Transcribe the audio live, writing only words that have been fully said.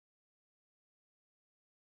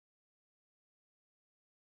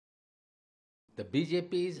The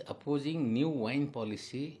BJP is opposing new wine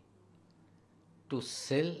policy to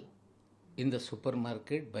sell in the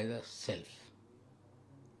supermarket by the self.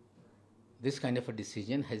 This kind of a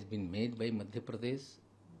decision has been made by Madhya Pradesh,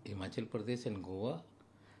 Himachal Pradesh and Goa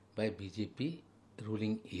by BJP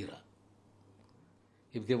ruling era.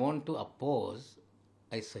 If they want to oppose,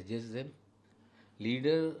 I suggest them,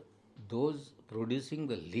 those producing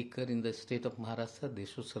the liquor in the state of Maharashtra, they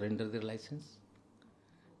should surrender their license.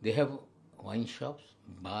 They have wine shops,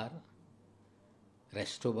 bar,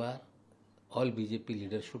 resto bar, all BJP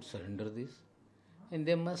leaders should surrender this. And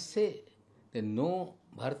they must say that no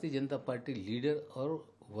Bharatiya Janata Party leader or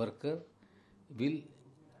worker will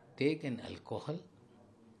take an alcohol.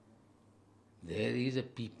 There is a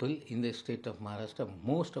people in the state of Maharashtra,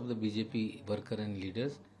 most of the BJP worker and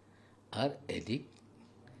leaders are addicts,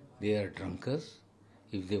 they are drunkards.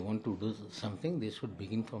 If they want to do something, they should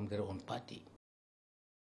begin from their own party.